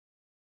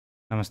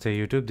Namaste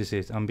YouTube, this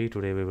is Ambi.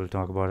 Today we will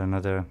talk about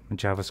another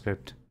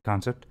JavaScript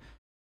concept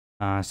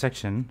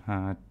section.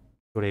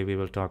 Today we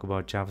will talk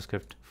about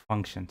JavaScript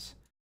functions.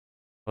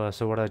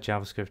 So what are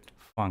JavaScript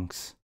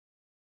funcs?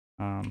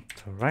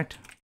 Right,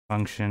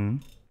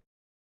 function,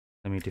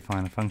 let me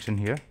define a function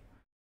here.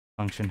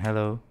 Function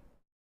hello,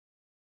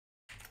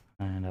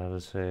 and I will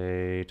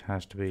say it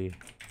has to be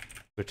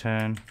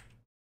return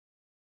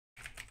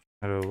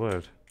hello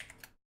world.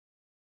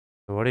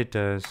 So what it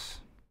does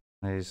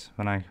is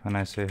when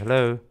I say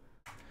hello,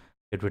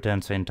 it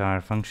returns the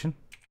entire function.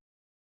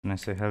 When I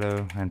say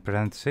hello and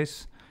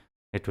parenthesis,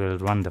 it will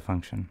run the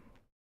function.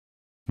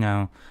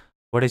 Now,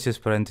 what is this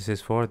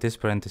parenthesis for? This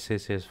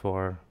parenthesis is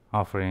for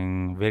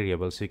offering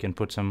variables. You can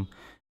put some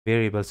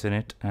variables in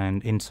it,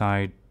 and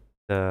inside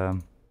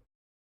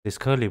this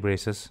curly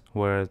braces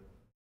where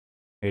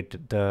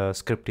the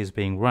script is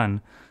being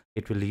run,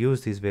 it will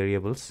use these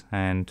variables,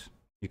 and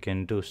you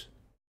can do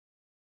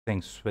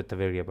things with the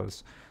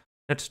variables.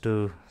 Let's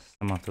do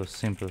some of those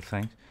simple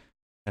things.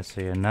 Let's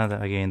say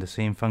again the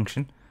same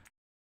function.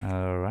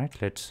 All right,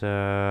 let's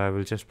I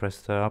will just press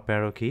the up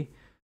arrow key,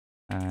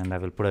 and I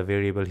will put a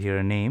variable here,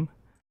 a name,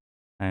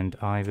 and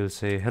I will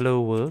say hello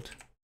world,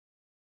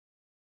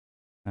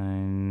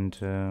 and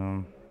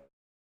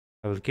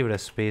I will give it a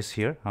space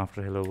here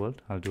after hello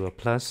world. I'll do a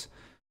plus,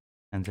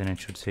 and then it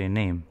should say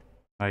name,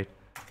 right?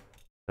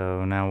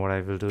 So now what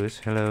I will do is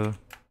hello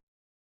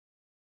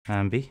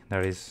ambi,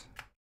 that is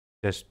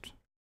just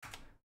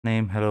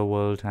name, hello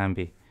world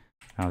ambi.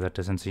 Now that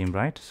doesn't seem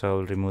right, so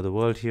I'll remove the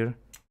world here.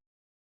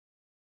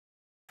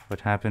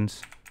 What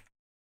happens?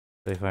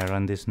 So if I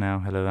run this now,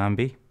 hello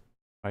ambi,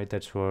 right?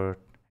 That's what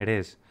it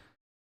is.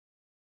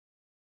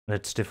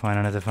 Let's define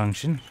another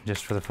function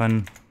just for the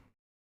fun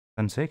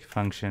sake.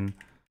 Function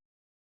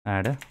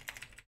add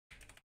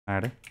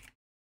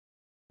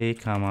a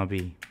comma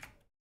b.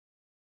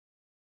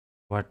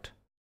 What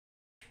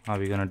are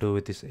we gonna do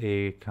with this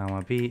a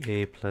comma b?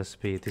 A plus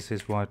b. This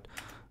is what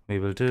we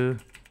will do,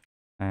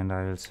 and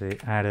I will say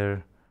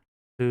adder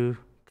 2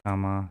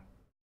 comma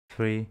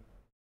 3,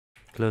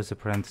 close the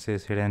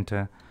parenthesis, hit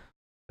enter.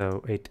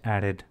 So it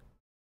added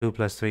 2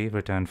 plus 3,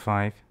 return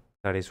 5.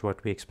 That is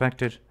what we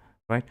expected,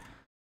 right?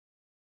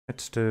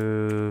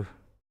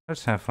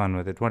 Let's have fun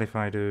with it. What if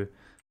I do,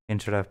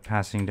 instead of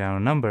passing down a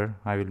number,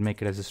 I will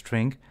make it as a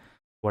string.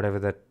 Whatever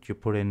that you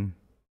put in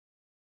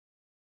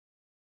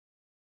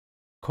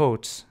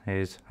quotes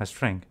is a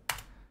string.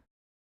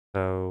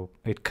 So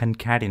it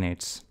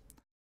concatenates.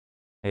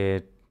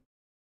 It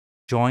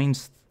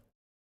joins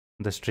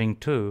the string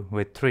 2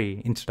 with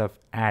 3 instead of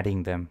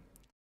adding them,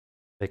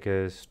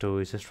 because 2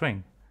 is a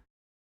string.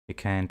 You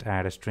can't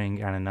add a string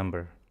and a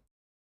number.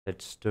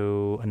 Let's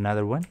do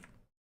another one.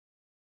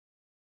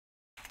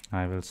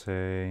 I will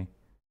say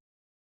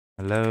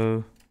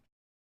hello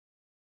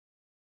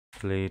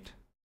delete.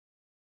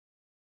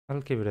 I'll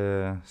give it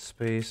a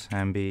space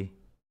ambi,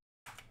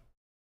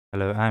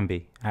 hello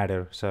ambi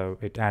adder. So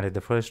it added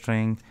the first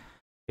string,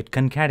 it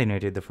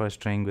concatenated the first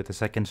string with the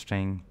second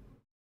string,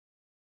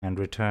 and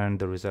returned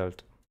the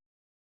result.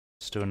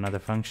 Let's do another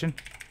function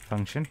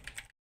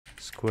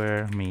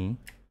square me.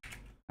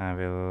 I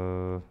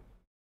will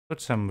put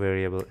some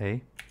variable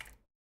a.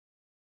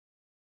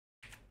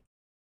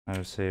 I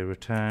will say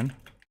return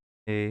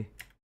a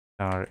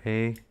star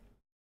a,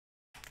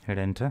 hit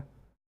enter.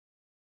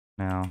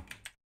 Now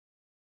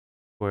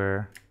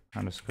square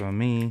underscore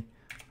me,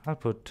 I'll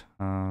put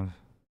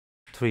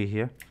 3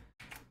 here.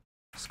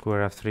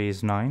 Square of 3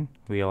 is 9,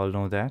 we all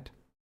know that.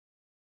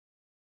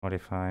 What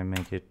if I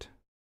make it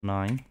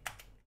 9?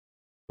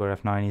 Square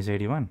of 9 is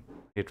 81.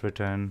 It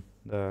returned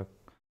the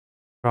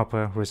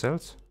proper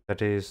results.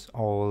 That is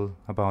all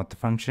about the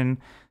function.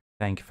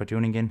 Thank you for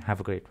tuning in. Have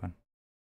a great one.